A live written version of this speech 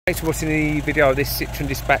Thanks for watching the video of this Citroen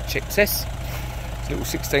Dispatch XS. It's a little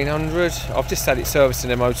 1600. I've just had it serviced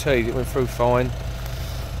and MOT. It went through fine.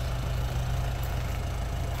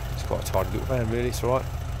 It's quite a tidy little van, really. It's alright.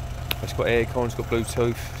 It's got aircon, it's got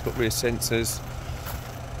Bluetooth, it's got rear sensors,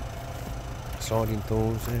 sliding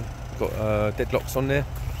doors. It's got deadlocks on there.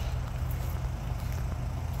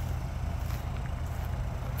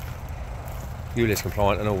 ULEZ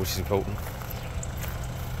compliant and all, which is important.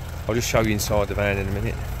 I'll just show you inside the van in a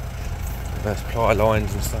minute. About supply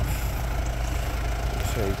lines and stuff.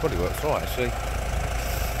 So it probably works right actually.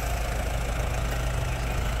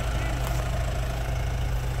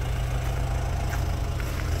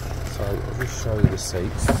 So I'll just show you the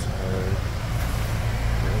seats. A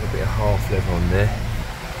bit of half leather on there.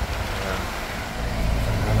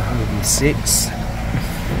 106.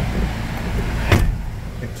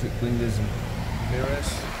 Electric windows and mirrors.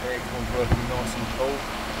 Aircon's working nice and cool.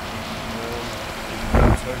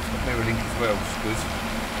 It's got mirror link as well, which is good.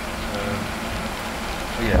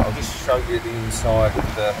 But yeah, I'll just show you the inside of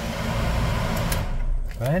the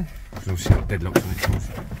van. It's also got deadlocks on it.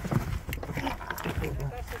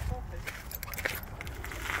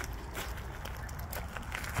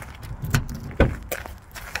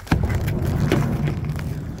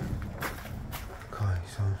 Okay,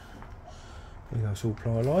 so there you go, it's all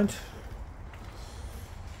ply lined.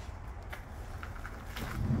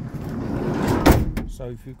 So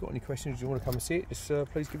if you've got any questions, you want to come and see it, just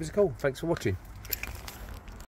please give us a call. Thanks for watching.